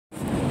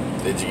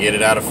Did you get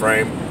it out of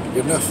frame?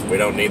 Good enough. We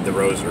don't need the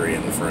rosary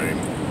in the frame.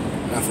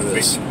 Not for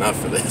this. Not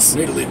for this.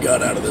 We need to leave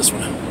God out of this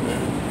one.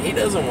 He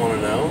doesn't want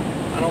to know.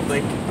 I don't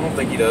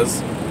think he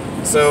does.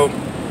 So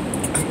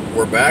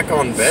we're back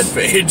on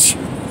Bedpage.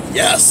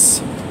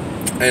 Yes.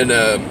 And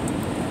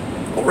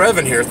well,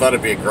 Revan here thought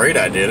it'd be a great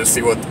idea to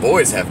see what the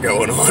boys have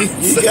going on.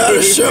 You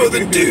gotta show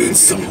the dudes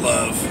some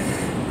love.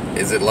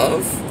 Is it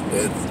love?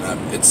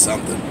 It's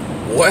something.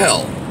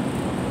 Well,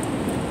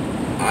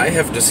 I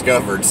have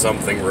discovered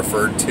something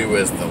referred to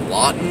as the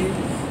Lawton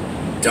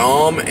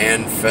Dom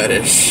and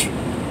Fetish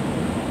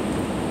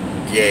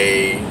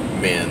Gay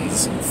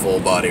Men's Full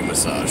Body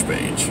Massage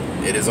page.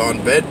 It is on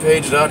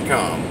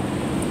bedpage.com.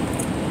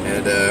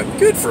 And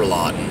good for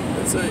Lawton.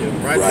 It's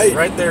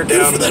right there good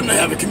down. For them to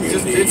have a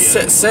community.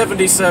 It's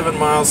 77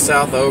 miles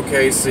south of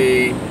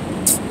OKC.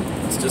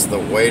 It's just the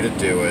way to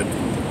do it.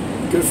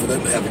 Good for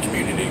them to have a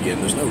community again.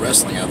 There's no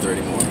wrestling out there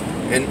anymore.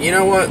 And you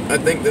know what? I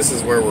think this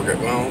is where we're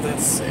going. Well,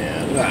 that's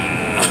sad.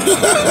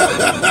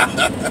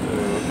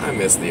 I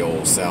miss the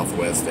old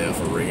Southwest F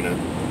Arena.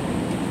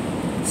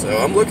 So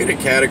I'm looking at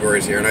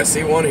categories here, and I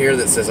see one here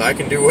that says, I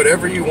can do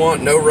whatever you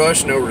want, no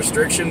rush, no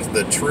restrictions,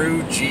 the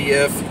true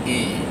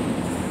GFE.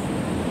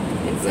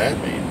 What does that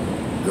mean?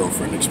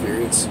 Girlfriend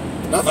experience?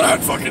 Not that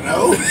I'd fucking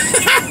know.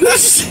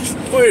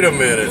 Wait a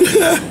minute.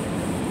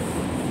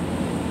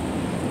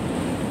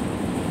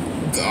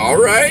 All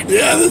right.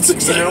 Yeah, that's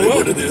exactly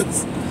what it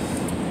is.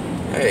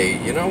 Hey,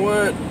 you know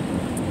what?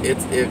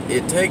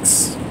 It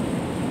takes...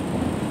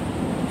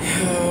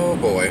 Oh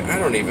boy, I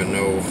don't even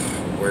know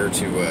where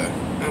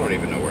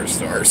to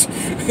start.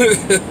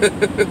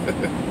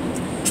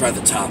 Try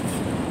the top.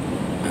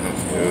 Oh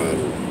god.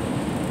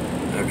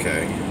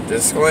 Okay.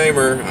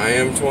 Disclaimer, I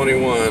am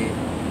 21.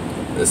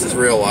 This is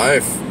real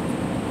life.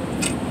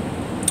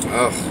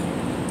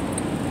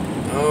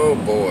 Oh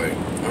boy.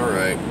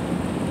 Alright.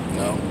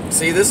 No.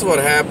 See, this is what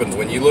happens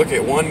when you look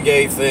at one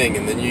gay thing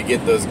and then you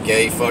get those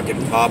gay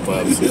fucking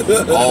pop-ups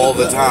all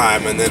the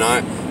time, and then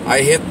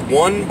I hit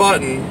one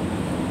button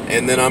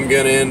and then I'm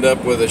gonna end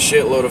up with a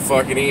shitload of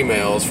fucking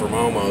emails from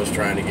homos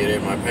trying to get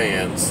in my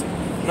pants.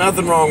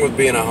 Nothing wrong with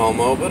being a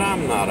homo, but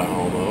I'm not a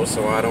homo,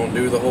 so I don't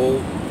do the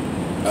whole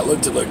I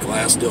looked at a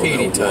glass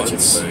dildo touching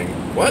once. thing.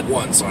 What?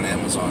 Once on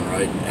Amazon,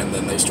 right? And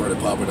then they started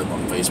popping up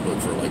on Facebook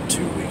for like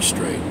 2 weeks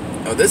straight.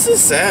 Oh, this is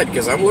sad,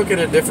 because I'm looking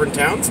at different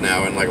towns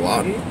now, and like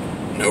Lawton,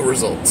 no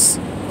results.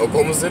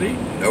 Oklahoma City,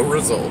 no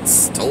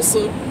results.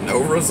 Tulsa,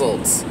 no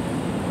results.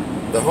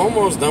 The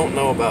homos don't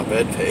know about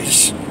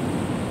Bedpage.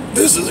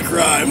 This is a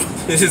crime.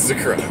 It is a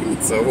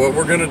crime. So what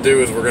we're going to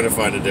do is we're going to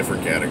find a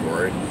different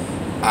category.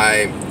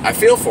 I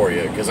feel for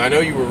you, because I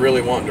know you were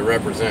really wanting to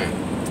represent.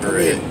 Or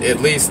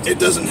at least... It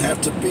doesn't have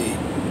to be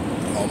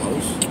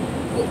homos.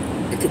 Well,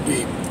 it could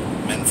be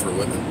men for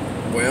women.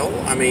 Well,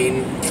 I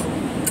mean...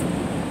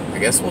 I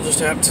guess we'll just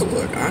have to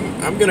look.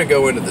 I'm going to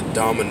go into the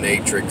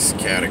dominatrix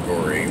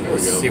category.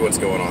 Let's see what's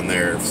going on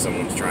there if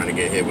someone's trying to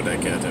get hit with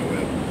that cat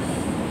whip.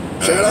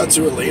 Shout out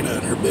to Alina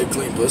and her big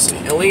clean pussy.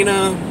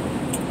 Alina,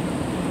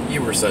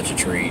 you were such a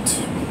treat.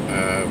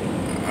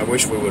 I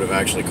wish we would have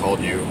actually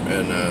called you.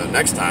 And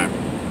next time,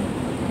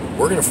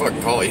 we're going to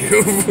fucking call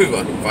you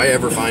if I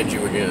ever find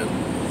you again.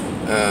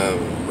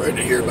 Ready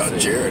to hear about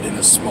Jared and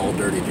his small,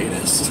 dirty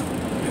penis.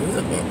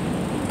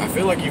 I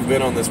feel like you've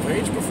been on this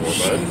page before,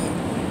 bud.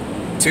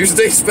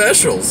 Tuesday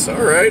specials.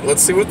 All right,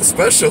 let's see what the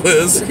special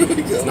is.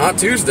 It's not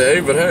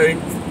Tuesday, but hey.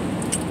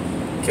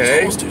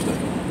 Okay. It's almost Tuesday.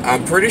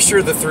 I'm pretty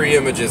sure the 3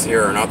 images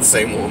here are not the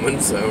same woman,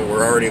 so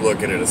we're already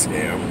looking at a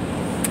scam.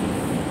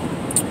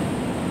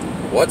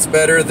 What's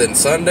better than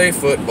Sunday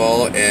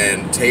football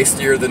and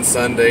tastier than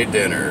Sunday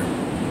dinner?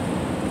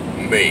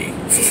 Me.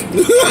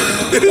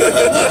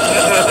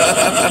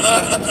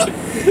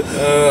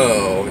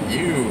 Oh,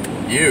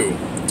 you.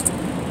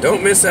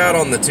 Don't miss out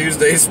on the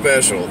Tuesday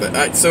special.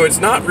 So it's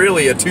not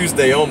really a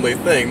Tuesday only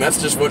thing.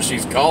 That's just what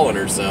she's calling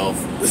herself.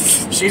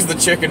 She's the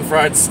chicken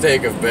fried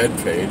steak of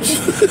Bedpage.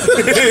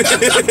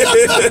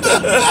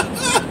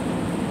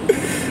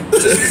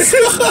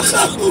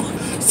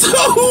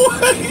 So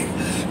wait,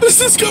 does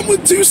this come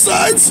with 2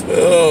 sides?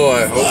 Oh,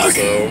 I hope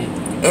so.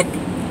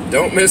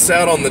 Don't miss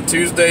out on the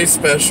Tuesday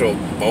special,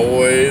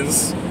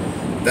 boys.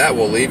 That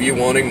will leave you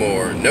wanting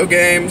more. No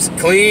games,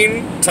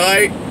 clean,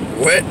 tight,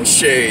 wet, and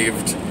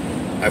shaved.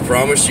 I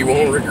promise you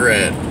won't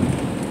regret.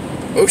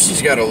 Oh,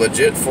 she's got a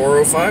legit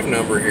 405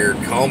 number here.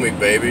 Call me,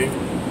 baby.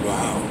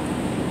 Wow.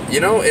 You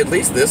know, at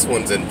least this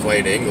one's in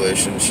plain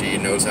English, and she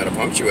knows how to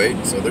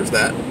punctuate, so there's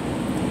that.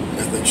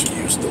 I think she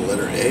used the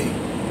letter A.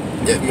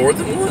 Yeah, more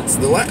than once.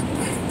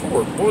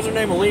 What was her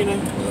name? Alina?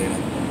 Alina.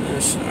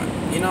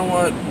 You know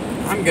what?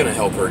 I'm going to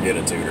help her get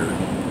a tutor.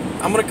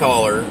 I'm going to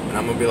call her, and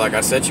I'm going to be like, I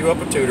set you up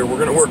a tutor. We're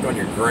going to work on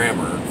your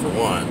grammar, for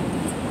one.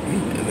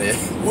 And then...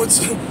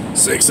 What's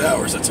 6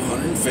 hours? That's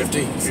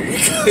 150.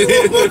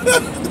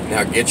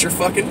 Now get your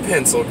fucking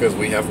pencil, because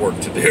we have work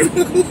to do.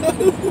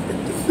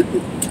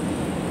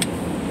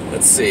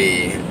 Let's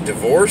see.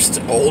 Divorced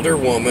older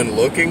woman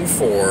looking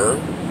for...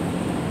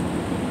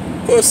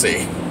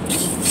 pussy.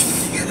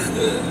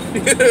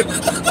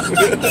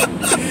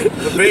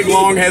 The big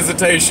long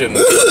hesitation.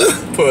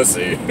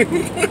 Pussy.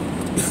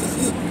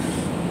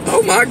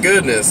 Oh my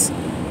goodness.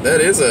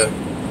 That is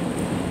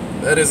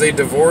a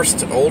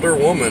divorced older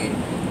woman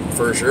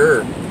for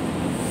sure.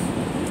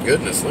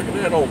 Goodness, look at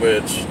that old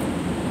bitch.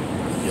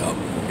 Yup.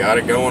 Got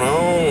it going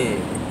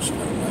on. She's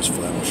got a nice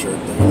flannel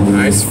shirt there.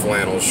 Nice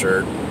flannel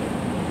shirt.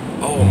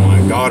 Oh my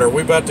god, are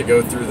we about to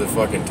go through the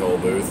fucking toll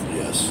booth?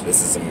 Yes.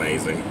 This is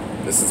amazing.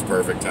 This is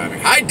perfect timing.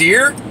 Hi,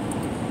 dear.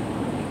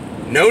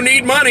 No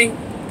need money.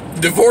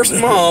 Divorced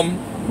mom.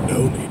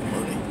 No need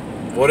money.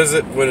 What is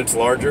it when it's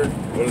larger?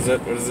 What is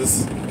it? What is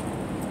this?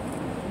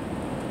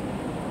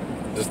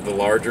 Just the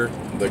larger,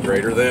 the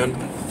greater than?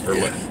 Or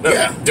no,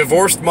 Yeah.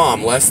 divorced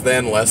mom, less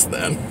than, less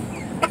than.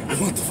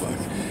 What the fuck?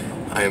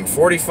 I am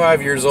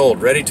 45 years old,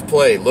 ready to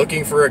play,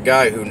 looking for a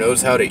guy who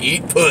knows how to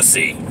eat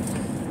pussy.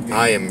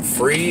 I am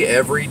free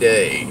every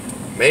day.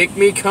 Make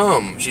me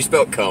come. She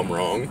spelled cum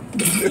wrong.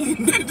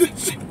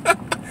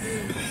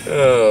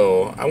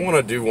 Oh, I want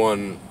to do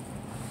one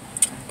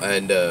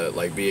and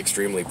like be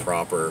extremely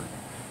proper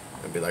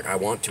and be like, I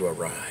want to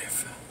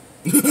arrive.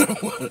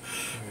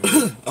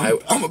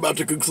 I'm about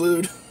to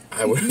conclude.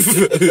 I'm going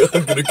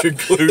to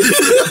conclude.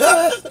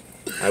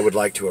 I would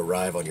like to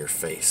arrive on your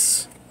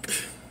face.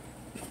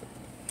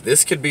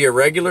 This could be a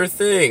regular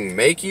thing.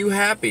 Make you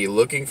happy.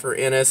 Looking for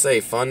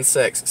NSA. Fun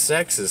sex.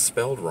 Sex is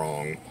spelled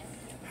wrong.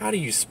 How do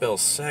you spell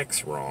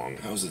sex wrong?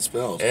 How's it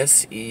spelled?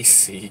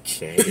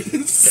 S-E-C-K.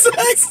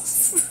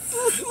 Sex.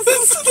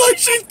 This is like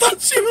she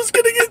thought she was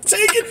gonna get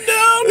taken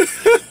down.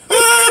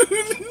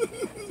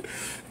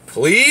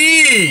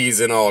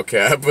 Please, in all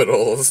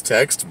capitals,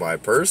 text my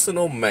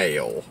personal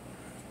mail.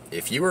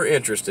 If you are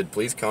interested,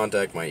 please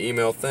contact my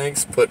email.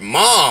 Thanks. Put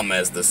mom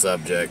as the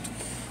subject.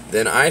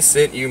 Then I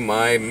sent you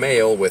my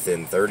mail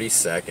within 30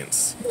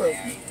 seconds.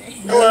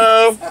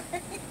 Hello.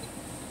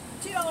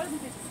 $2.50.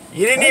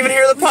 You didn't even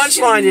hear the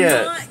punchline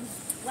yet. Not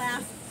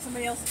laugh.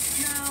 Somebody else.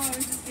 No, I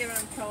was just giving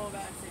them trouble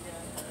about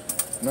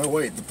it. No,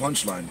 wait, the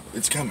punchline.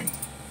 It's coming.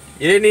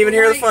 You didn't even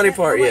hear the funny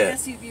part yet.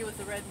 SUV with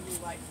the red and blue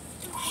lights.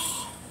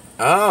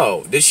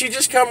 Oh, did she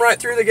just come right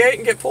through the gate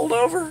and get pulled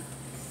over?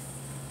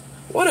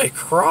 What a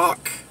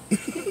crock.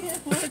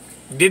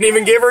 Didn't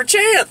even give her a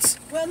chance.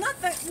 Well,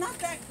 not that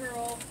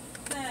girl.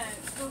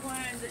 The one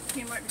that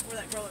came right before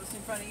that girl that was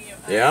in front of you.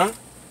 Yeah?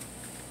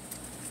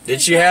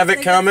 Did she have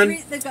it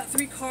coming? They've got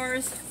 3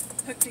 cars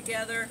hooked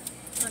together.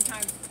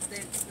 Sometimes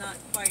it's not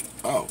quite.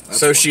 Oh, that's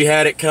So she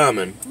had it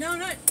coming. No,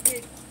 not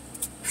it.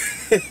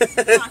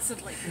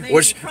 Possibly. Maybe,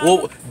 Was well,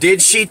 probably.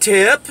 did she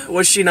tip?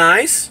 Was she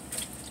nice?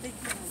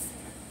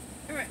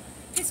 All right.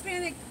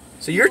 Hispanic.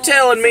 So you're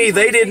telling me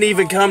they didn't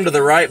even come to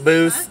the right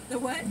booth? Huh? The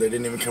what? They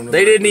didn't even come to. They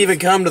the didn't right even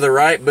booth. come to the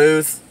right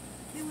booth.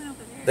 They went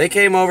over there. They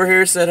came over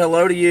here, said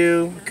hello to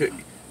you.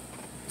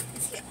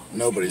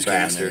 Nobody's coming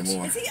Bastards.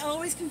 anymore. Is he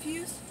always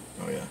confused?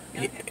 Oh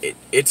yeah.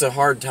 It's a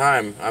hard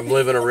time. I'm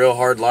living a real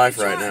hard life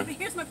right John, now. but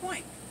here's my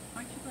point.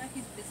 Aren't you glad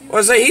he's busy? Well,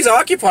 I say he's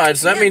occupied,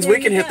 so that Yeah, means there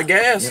we can you hit the go.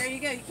 gas. There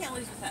you go. You can't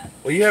lose with that.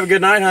 Well, you have a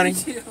good night, honey.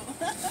 You too.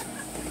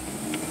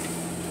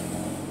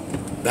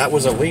 That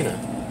was Alina.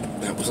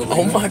 That was a.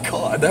 Oh my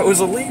God, that was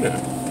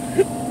Alina.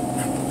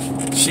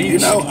 She, You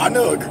know, I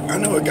know a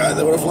guy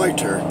that would have liked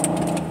her.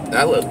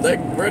 that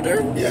right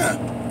there.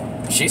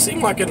 Yeah, She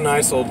seemed like a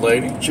nice old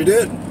lady. she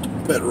did.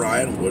 Bet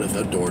Ryan would have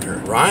adored her.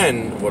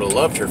 Ryan would have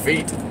loved her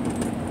feet.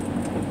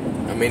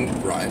 I mean,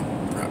 Ryan.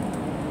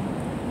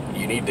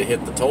 you need to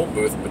hit the toll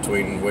booth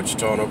between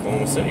Wichita and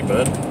Oklahoma City,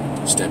 bud.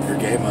 Step your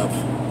game up.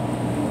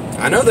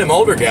 I know them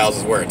older gals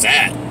is where it's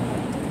at.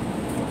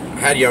 I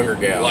had younger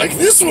gals. Like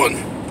this one.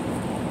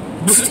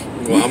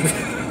 Well,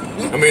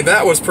 I mean,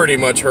 that was pretty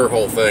much her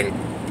whole thing.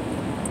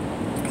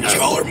 Just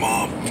call her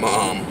mom.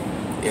 Mom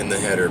in the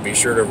header. Be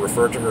sure to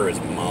refer to her as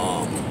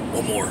mom.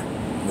 One more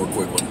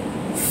quick one.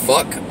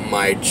 Fuck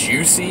my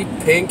juicy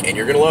pink, and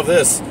you're gonna love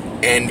this,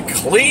 and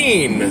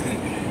clean,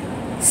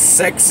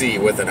 sexy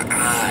with an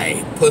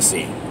I,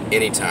 pussy,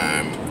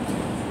 anytime.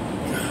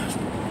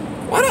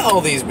 Why do all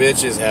these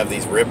bitches have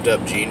these ripped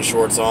up jean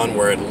shorts on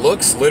where it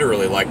looks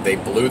literally like they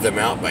blew them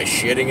out by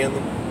shitting in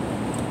them?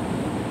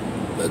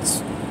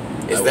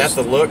 Is that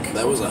the look?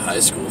 That was a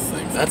high school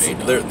thing. For That's me,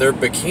 dog. they're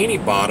bikini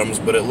bottoms,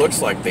 but it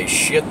looks like they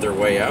shit their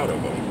way out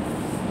of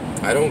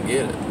them. I don't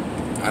get it.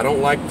 I don't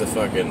like the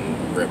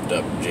fucking ripped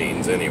up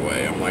jeans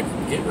anyway. I'm like,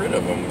 get rid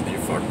of them. You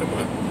fucked them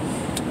up.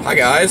 Hi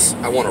guys,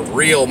 I want a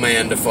real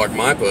man to fuck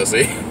my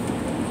pussy.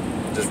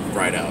 Just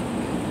right out.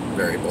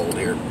 Very bold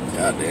here.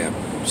 Goddamn.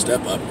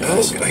 Step up, Oh,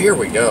 guys. here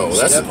we go.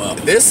 Step up.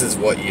 This is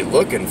what you're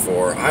looking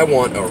for. I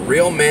want a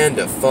real man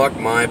to fuck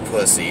my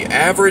pussy.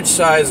 Average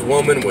sized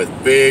woman with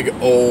big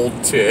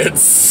old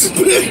tits.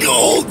 Big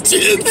old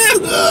tits.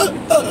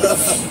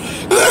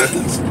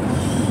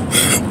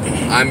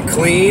 I'm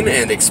clean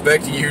and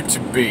expect you to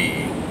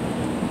be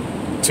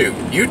 2.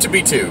 You to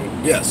be 2.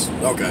 Yes.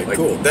 Okay. Like,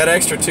 cool. That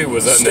extra 2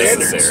 was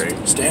unnecessary.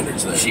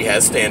 Standards there. She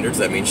has standards.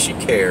 That means she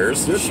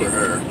cares. Good for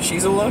her.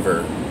 She's a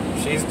lover.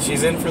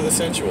 She's in for the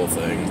sensual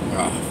thing.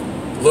 Ah,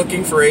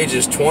 Looking for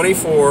ages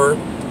 24.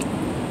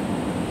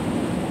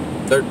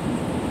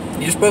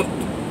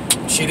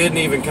 She didn't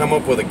even come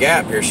up with a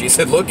gap here. She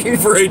said looking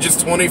for ages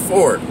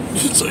 24.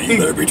 So you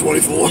better be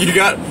 24.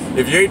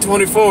 If you ain't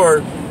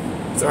 24,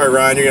 sorry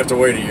Ryan, you're gonna have to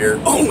wait a year.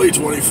 Only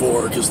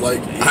 24, because like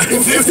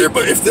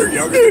if they're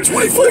younger than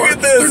 24, Look at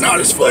this. they're not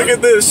as fun. Look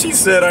at this. She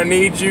said, I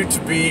need you to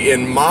be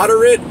in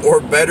moderate or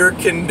better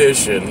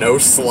condition. No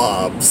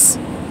slobs.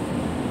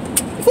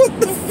 What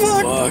the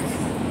fuck?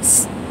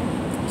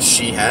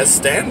 She has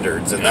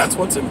standards, and that's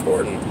what's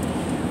important.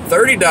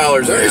 $30 an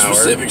hour. Very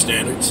specific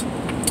standards.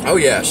 Oh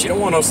yeah, she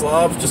don't want no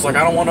slobs, just like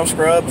I don't want no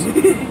scrubs.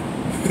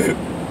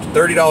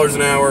 $30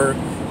 an hour,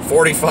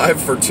 45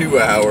 for 2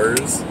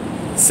 hours,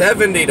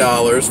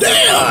 $70 for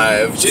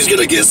Damn! 5. She's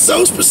gonna get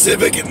so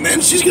specific, and then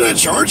she's gonna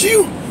charge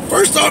you.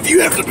 First off, you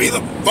have to be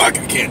the fuck.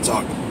 I can't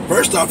talk.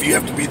 First off, you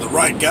have to be the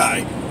right guy,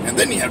 and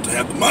then you have to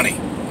have the money.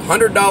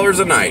 $100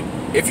 a night.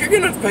 If you're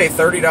gonna pay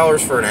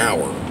 $30 for an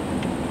hour,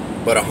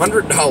 but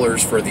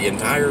 $100 for the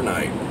entire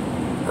night,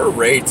 her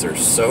rates are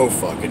so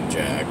fucking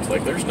jacked.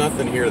 Like, there's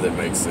nothing here that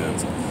makes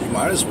sense. You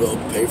might as well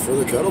pay for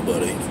the cuddle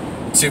buddy.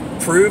 To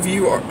prove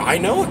you are, I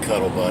know a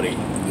cuddle buddy.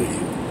 Do you?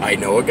 I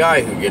know a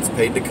guy who gets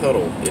paid to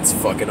cuddle. It's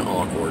fucking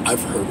awkward.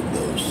 I've heard of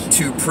those.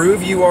 To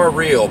prove you are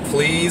real,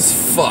 please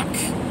fuck.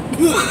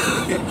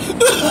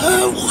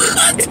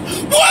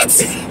 What?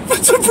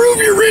 But to prove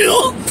you're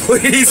real?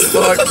 Please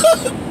fuck.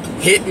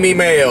 Hit me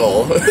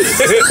mail.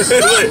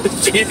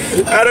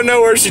 Out of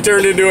nowhere, she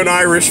turned into an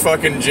Irish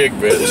fucking jig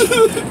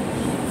bitch.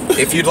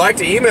 If you'd like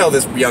to email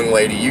this young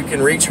lady, you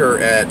can reach her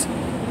at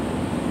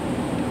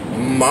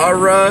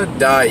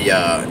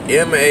Maradiya,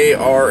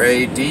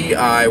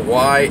 MARADIYA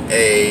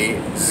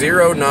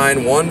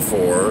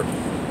 0914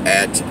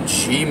 at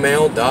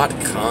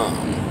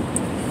gmail.com.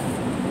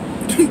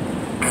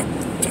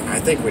 I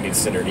think we need to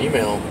send her an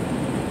email.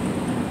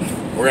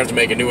 We're gonna have to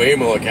make a new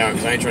email account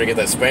because I ain't trying to get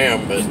that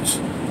spam,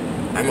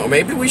 but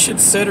maybe we should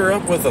set her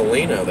up with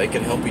Alina. They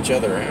can help each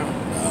other out.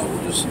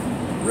 We'll just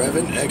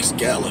Revan X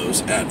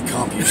Gallows at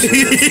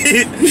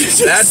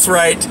CompuServe. That's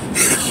right,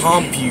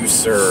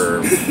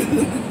 CompuServe.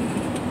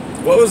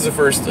 What was the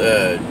first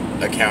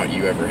account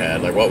you ever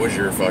had? Like, what was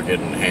your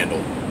fucking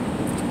handle?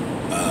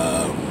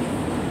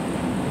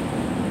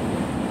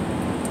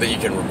 That you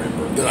can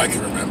remember. That I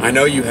can remember. I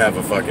know you have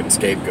a fucking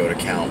Scapegoat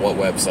account. What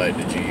website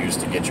did you use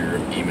to get your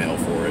email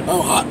for it?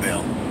 Oh,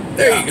 Hotmail.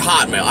 There you go,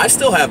 Hotmail. I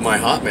still have my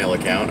Hotmail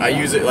account. I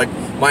use it, like,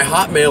 my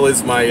Hotmail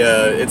is my,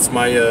 it's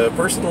my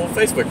personal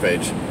Facebook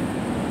page.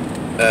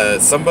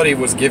 Somebody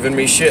was giving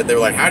me shit. They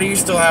were like, how do you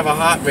still have a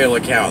Hotmail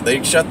account?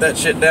 They shut that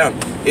shit down.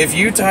 If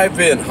you type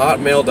in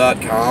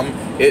hotmail.com,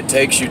 it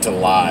takes you to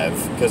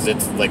Live, because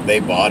it's, like,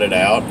 they bought it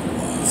out.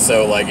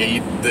 So, like,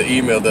 the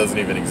email doesn't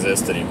even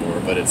exist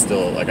anymore, but it's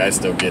still, like, I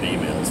still get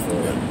emails for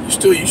it. You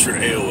still use your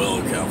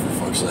AOL account, for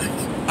fuck's sake.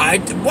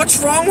 What's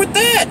wrong with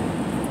that?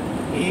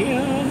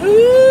 Yahoo!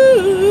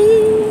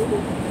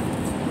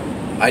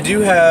 I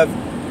do have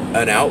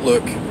an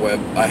Outlook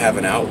I have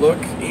an Outlook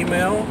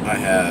email. I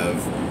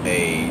have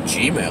a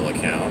Gmail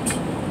account,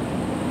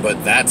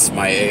 but that's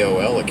my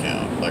AOL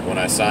account. Like, when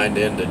I signed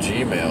into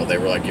Gmail, they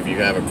were like, if you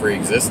have a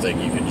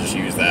pre-existing, you can just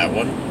use that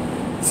one.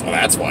 So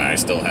that's why I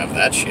still have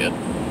that shit,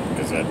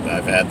 because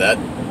I've had that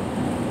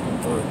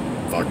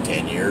for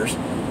 10 years.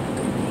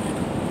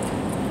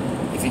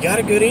 If you got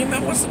a good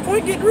email, what's the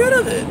point getting rid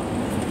of it?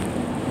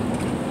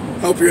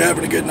 Hope you're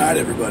having a good night,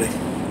 everybody.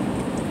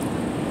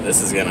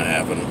 This is gonna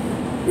happen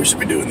We should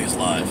be doing these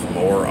live.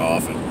 more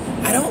often.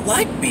 I don't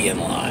like being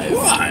live.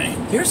 Why?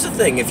 Here's the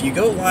thing, if you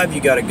go live,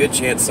 you got a good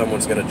chance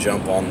someone's gonna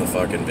jump on the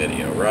fucking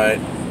video, right?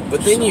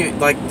 But then you,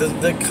 like,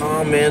 the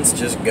comments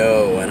just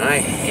go, and I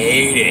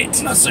hate it.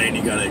 I'm not saying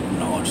you gotta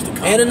acknowledge the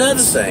comments. And another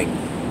thing,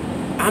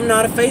 I'm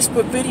not a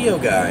Facebook video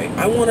guy.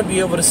 I want to be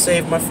able to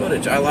save my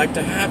footage. I like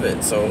to have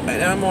it. So,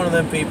 and I'm one of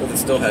them people that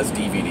still has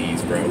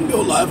DVDs, You bro. can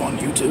go live on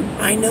YouTube.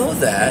 I know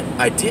that.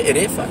 I did.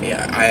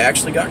 I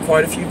actually got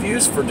quite a few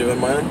views for doing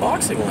my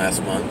unboxing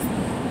last month,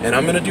 and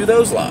I'm gonna do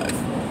those live.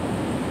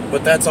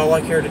 But that's all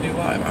I care to do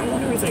live. I don't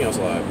want everything else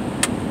live.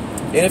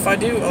 And if I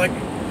do, like,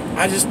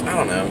 I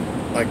don't know,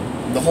 like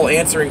the whole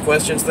answering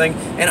questions thing.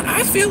 And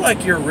I feel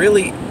like you're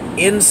really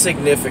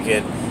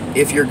insignificant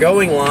if you're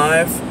going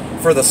live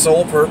for the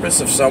sole purpose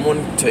of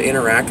someone to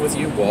interact with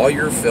you while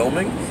you're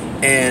filming,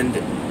 and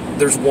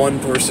there's one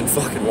person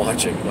fucking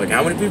watching. Like,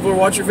 how many people are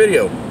watching your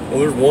video? Well,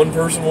 there's one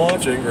person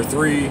watching, or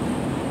 3.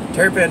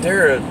 Terry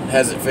Pantera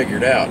has it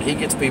figured out. He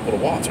gets people to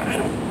watch. I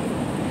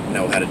don't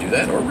know how to do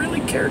that, or really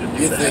care to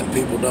do You that. think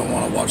people don't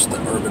want to watch the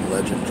urban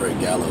legend Drake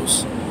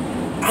Gallows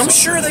I'm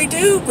sure they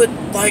do, but,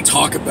 like,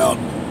 talk about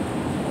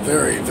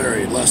very,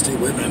 very lusty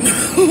women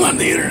on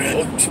the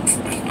internet?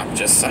 I'm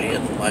just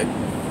saying, like,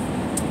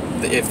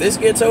 if this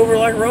gets over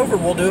like Rover,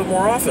 we'll do it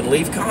more often.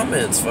 Leave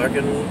comments,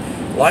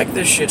 fucking like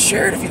this shit,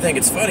 share it if you think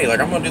it's funny. Like,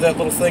 I'm gonna do that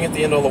little thing at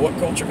the end of the What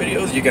Culture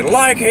videos. You can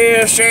like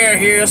here, share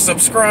here,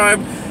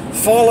 subscribe,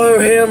 follow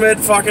him at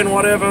fucking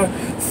whatever,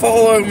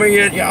 follow me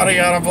at yada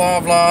yada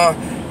blah blah.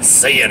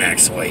 See you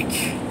next week.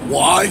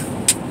 Why?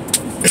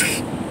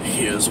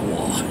 Here's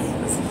why.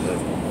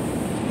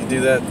 You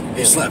do that.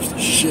 He slaps the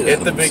shit At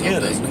out the of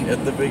himself, beginning. doesn't he?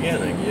 At the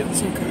beginning.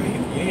 It's okay.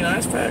 You You need an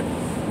ice pack?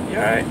 You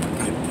alright?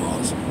 Hit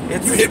pause.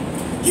 It's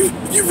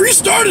You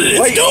restarted it.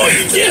 It's going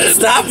again.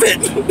 Stop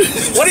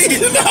it! What are you?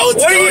 Now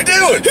it's What are you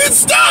going. doing?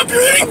 Stop!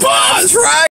 You're hitting pause. Try.